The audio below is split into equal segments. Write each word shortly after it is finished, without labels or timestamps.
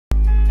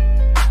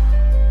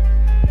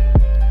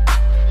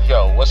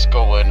What's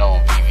going on,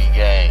 VeVe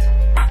gang?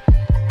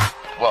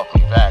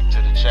 Welcome back to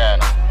the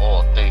channel,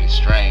 All Things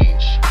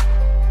Strange.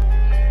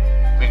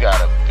 We got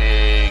a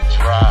big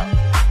drop.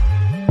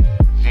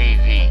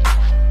 VeVe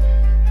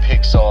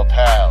Pixar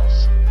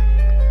Pals.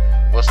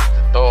 What's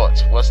the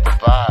thoughts? What's the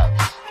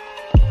vibes?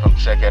 Come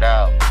check it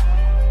out.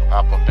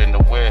 Hop up in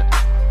the whip.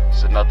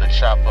 It's another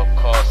chop up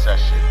call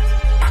session.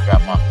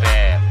 Got my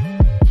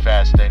fam,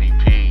 Fast Eddie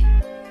P.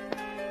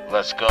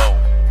 Let's go.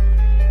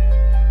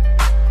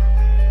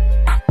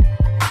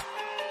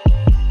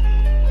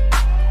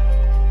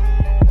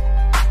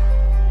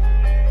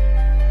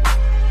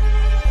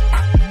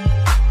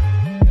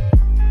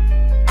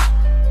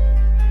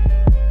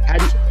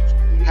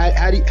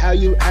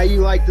 How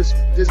you like this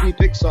Disney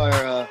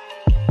Pixar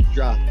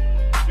drop?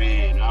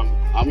 Man,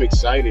 I'm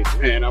excited,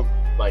 man. I'm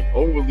like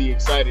overly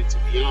excited, to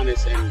be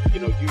honest. And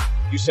you know,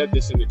 you said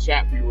this in the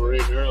chat we were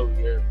in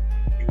earlier.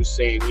 You were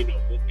saying, you know,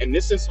 and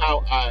this is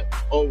how I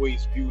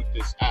always viewed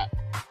this app.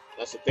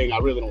 That's the thing. I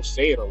really don't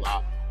say it a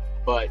lot,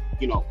 but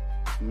you know,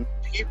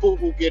 people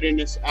who get in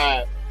this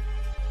app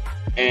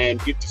and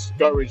get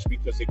discouraged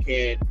because they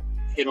can't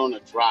hit on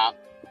a drop,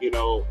 you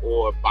know,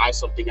 or buy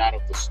something out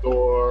of the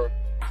store,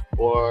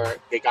 or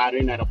they got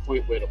in at a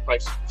point where the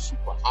price was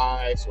super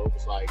high, so it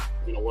was like,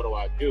 you know, what do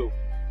I do?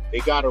 They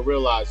got to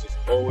realize it's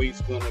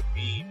always going to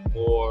be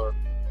more,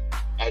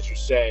 as you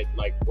said,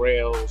 like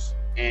rails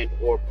and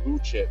or blue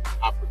chip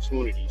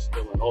opportunities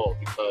still in all,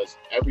 because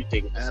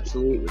everything is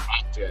absolutely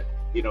project.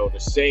 You know, to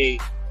say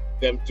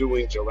them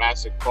doing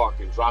Jurassic Park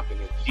and dropping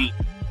a Jeep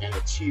and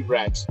a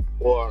T-Rex,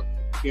 or,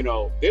 you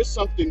know, there's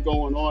something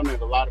going on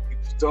that a lot of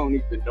people don't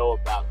even know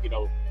about. You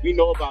know, we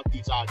know about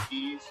these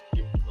IPs,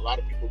 and a lot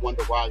of people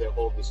wonder why they're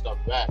holding stuff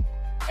back.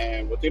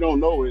 And what they don't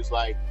know is,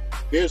 like,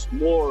 there's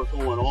more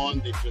going on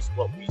than just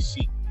what we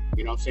see.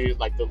 You know what I'm saying?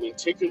 Like, the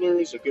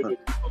lenticulars are giving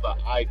people the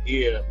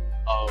idea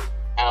of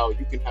how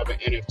you can have an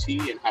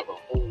NFT and have a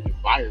whole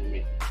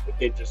environment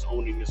within just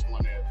owning this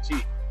one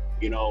NFT.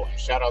 You know, and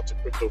shout out to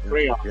Crypto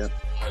Crayons,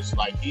 because,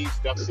 like, he's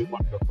definitely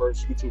one of the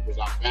first YouTubers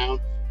I found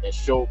that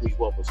showed me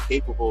what was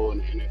capable in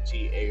the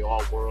NFT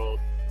AR world,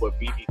 what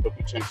VeVe could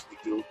potentially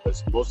do,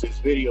 because most of his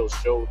videos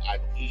showed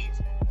IPs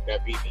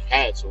that VeVe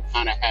had, so it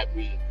kind of had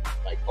me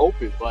like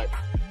open. But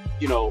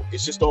you know,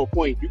 it's just the whole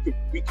point. We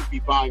could be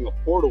buying a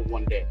portal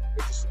one day.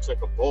 It just looks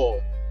like a ball,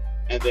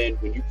 and then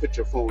when you put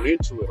your phone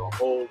into it, a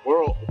whole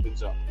world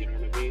opens up. You know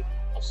what I mean?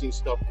 I've seen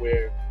stuff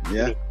where you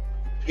know, you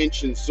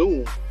pinch and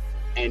zoom,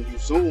 and you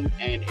zoom,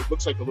 and it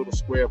looks like a little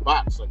square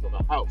box, like of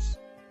a house.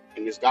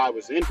 And this guy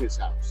was in his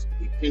house.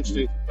 He pinched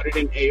it, put it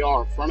in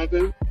AR in front of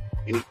him,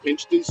 and he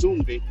pinched and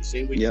zoomed it the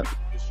same way he did in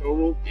the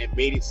showroom, and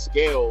made it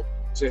scale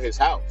to his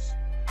house.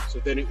 So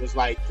then it was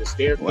like the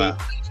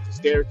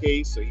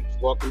staircase, so he was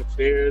walking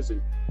upstairs,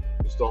 and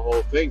it's the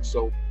whole thing.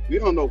 So we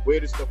don't know where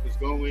this stuff is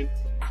going.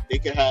 They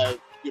could have,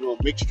 you know,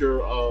 a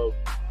mixture of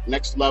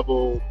next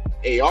level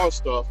AR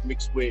stuff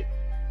mixed with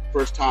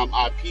first time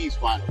IPs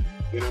finally.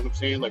 You know what I'm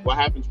saying? Like, what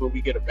happens when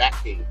we get a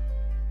Batcave?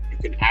 You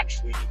can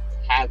actually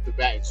have the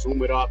bat,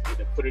 zoom it up, and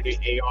then put it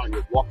in AR, and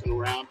you're walking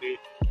around it.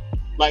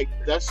 Like,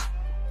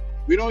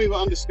 we don't even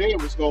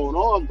understand what's going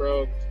on,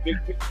 bro. It's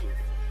big picture.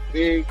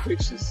 Big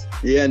pictures.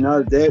 Yeah,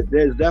 no,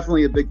 there's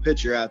definitely a big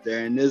picture out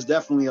there, and there's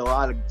definitely a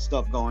lot of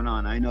stuff going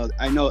on. I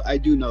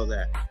do know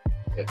that.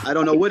 I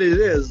don't know what it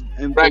is,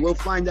 and we'll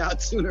find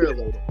out sooner or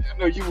later. I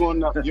know you're on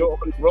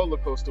the roller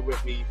coaster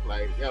with me.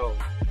 Like, yo,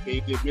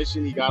 gave the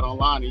admission, he got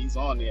online, and he's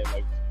on there.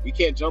 Like, we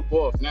can't jump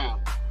off now.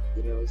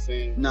 You know what I'm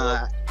saying?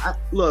 Nah,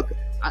 look,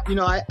 you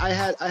know, I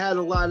had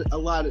a lot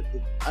of.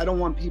 I don't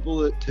want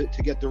people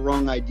to get the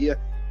wrong idea.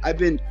 I've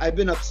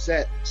been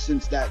upset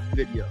since that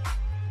video.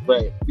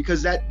 Right.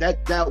 Because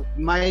that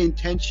my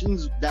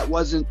intentions, that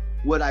wasn't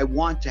what I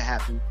want to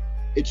happen.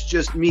 It's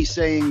just me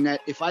saying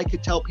that if I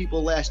could tell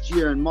people last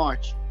year in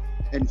March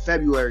and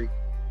February,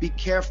 be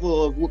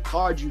careful of what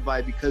cards you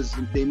buy, because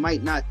they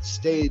might not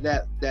stay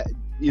that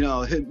you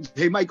know,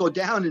 they might go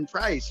down in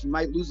price. You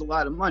might lose a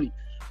lot of money.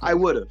 I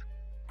would have.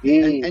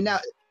 And now,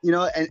 you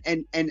know,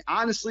 and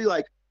honestly,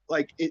 like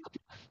it,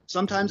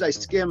 sometimes I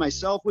scare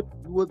myself with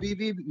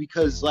VeVe,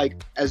 because,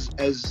 like, as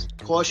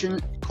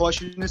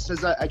cautious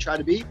as I try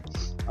to be,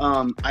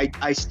 I'm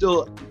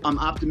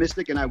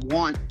optimistic, and I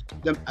want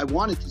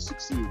it to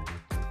succeed.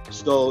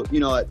 So, you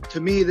know, to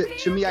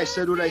me, I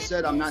said what I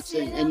said. I'm not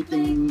saying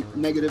anything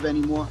negative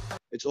anymore.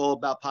 It's all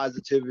about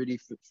positivity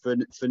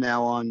for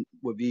now on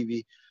with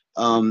VeVe.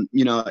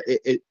 You know,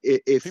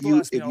 if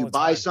you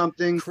buy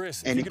something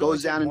and it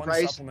goes down in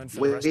price,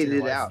 wait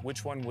it out.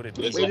 Which one would it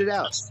be? Wait it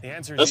out.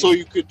 That's all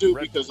you could do,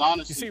 because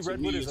honestly, you see,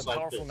 redwood is a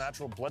powerful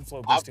natural blood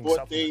flow I've boosting bought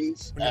supplement.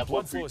 things When your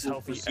blood flow is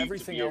healthy,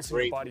 everything else in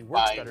your body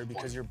works better,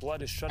 because your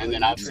blood is shutting the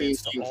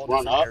nutrients to all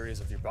different areas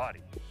of your body.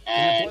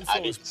 And when your blood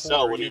flow is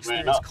poor, you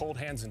experience cold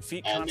hands and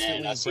feet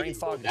constantly, brain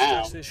fog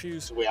and stress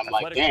issues, I'm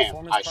like,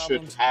 damn, I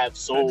should have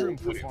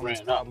sold when it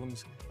ran up.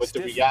 But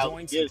the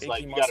reality is,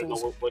 like, you gotta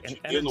know what you're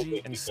dealing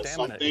with, because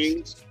some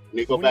things, when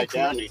they go back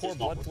down, they just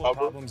don't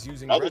recover.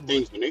 Other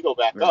things, when they go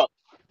back up,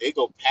 they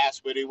go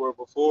past where they were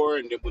before,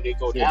 and then when they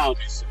go down,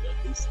 it's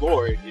a new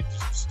floor. It's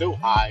just still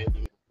higher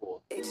than before.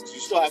 So you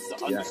still have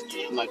to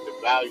understand like the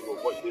value of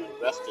what you're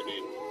invested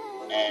in,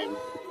 and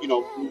you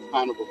know, move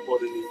kind of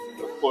accordingly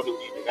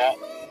to that.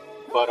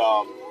 But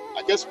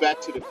I guess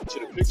back to the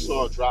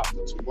Pixar drop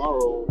for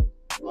tomorrow.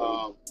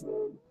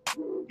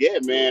 Yeah,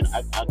 man,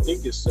 I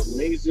think it's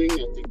amazing.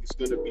 I think it's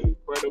going to be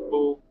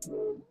incredible.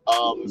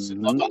 It's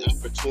another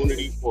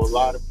opportunity for a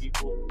lot of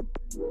people,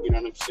 you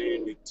know what I'm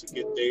saying, to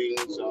get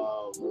things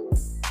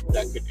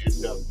that could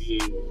end up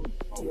being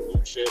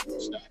blue chip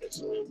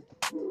status, man.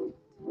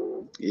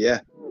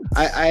 Yeah,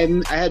 I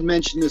had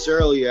mentioned this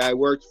earlier. I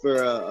worked for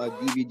a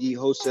DVD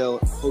wholesale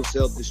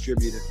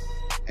distributor,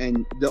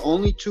 and the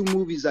only 2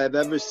 movies I've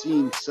ever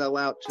seen sell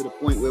out to the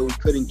point where we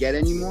couldn't get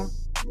any more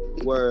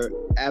were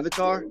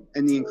Avatar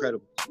and The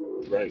Incredibles.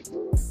 Right.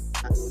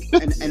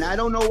 And I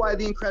don't know why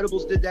The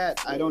Incredibles did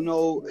that. I don't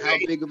know how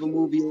big of a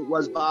movie it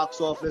was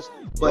box office,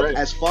 but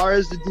as far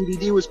as the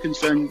DVD was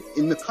concerned,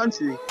 in the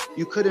country,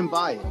 you couldn't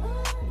buy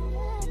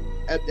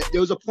it. There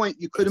was a point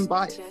you couldn't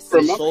buy it. It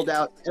sold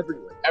out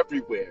everywhere.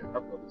 Everywhere. I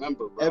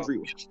remember, bro.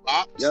 Everywhere.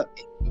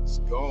 It's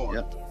gone.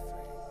 Yep.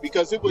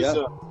 Because it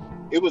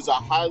was a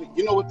highly,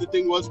 you know what the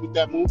thing was with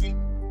that movie?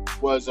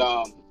 Was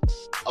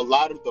a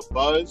lot of the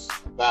buzz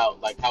about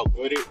like how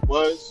good it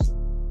was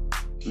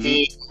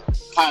came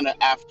kind of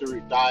after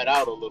it died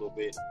out a little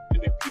bit,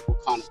 and then people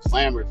kind of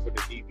clamored for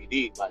the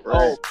DVD, like,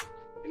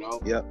 you know,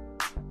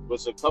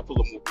 was a couple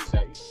of movies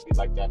that used to be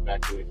like that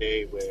back in the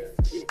day, where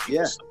you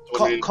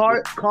know,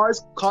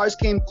 cars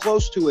came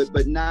close to it,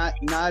 but not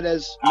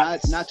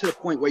to the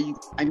point where you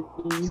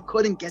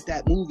couldn't get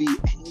that movie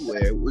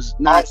anywhere. It was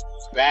not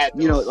bad,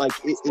 you know, like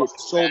it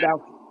sold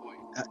out.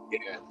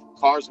 Yeah,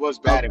 Cars was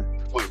bad at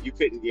one point. You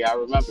couldn't. Yeah, I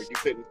remember you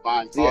couldn't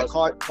find Cars.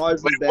 Yeah,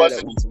 Cars was but it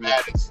wasn't as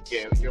bad as.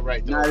 Yeah, you're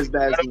right. Not as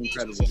bad as The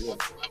Incredibles.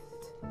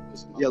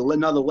 Yeah,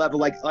 another level.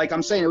 Like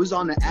I'm saying, it was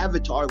on the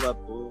Avatar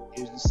level.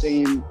 It was the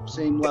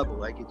same level.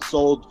 Like it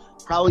sold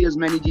probably as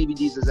many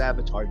DVDs as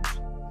Avatar did.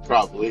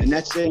 Probably. And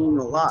that's saying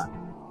a lot.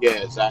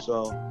 Yeah, exactly.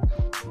 So,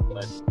 you know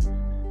what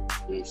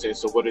I'm saying?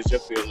 So what is your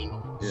feeling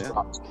on this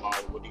drop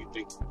tomorrow? What do you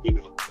think, you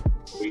know,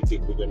 what do you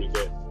think we're going to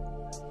get?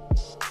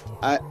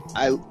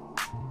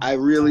 I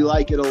really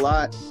like it a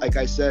lot. Like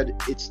I said,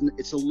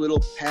 it's a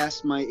little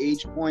past my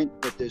age point,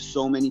 but there's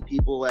so many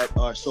people that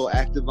are so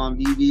active on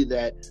VeVe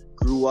that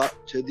grew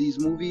up to these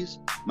movies.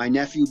 My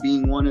nephew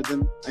being one of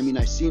them. I mean,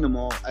 I've seen them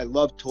all. I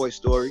love Toy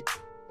Story.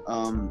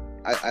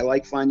 I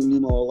like Finding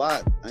Nemo a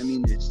lot. I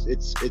mean,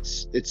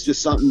 it's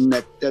just something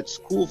that's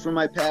cool from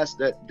my past.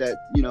 That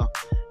you know,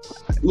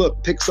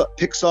 look,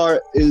 Pixar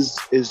is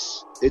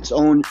its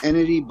own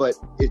entity, but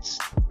it's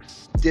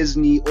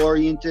Disney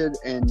oriented,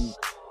 and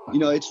you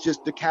know, it's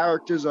just the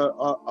characters are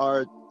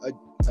of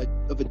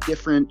a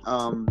different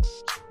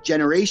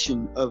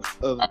generation of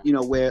you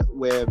know,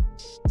 where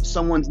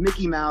someone's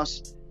Mickey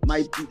Mouse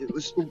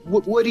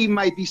Woody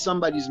might be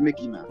somebody's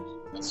Mickey Mouse.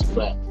 That's a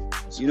fact.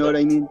 You know what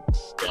I mean?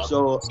 Yeah.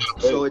 So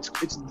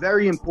it's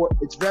very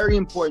important. It's very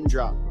important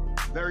drop.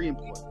 Very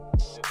important.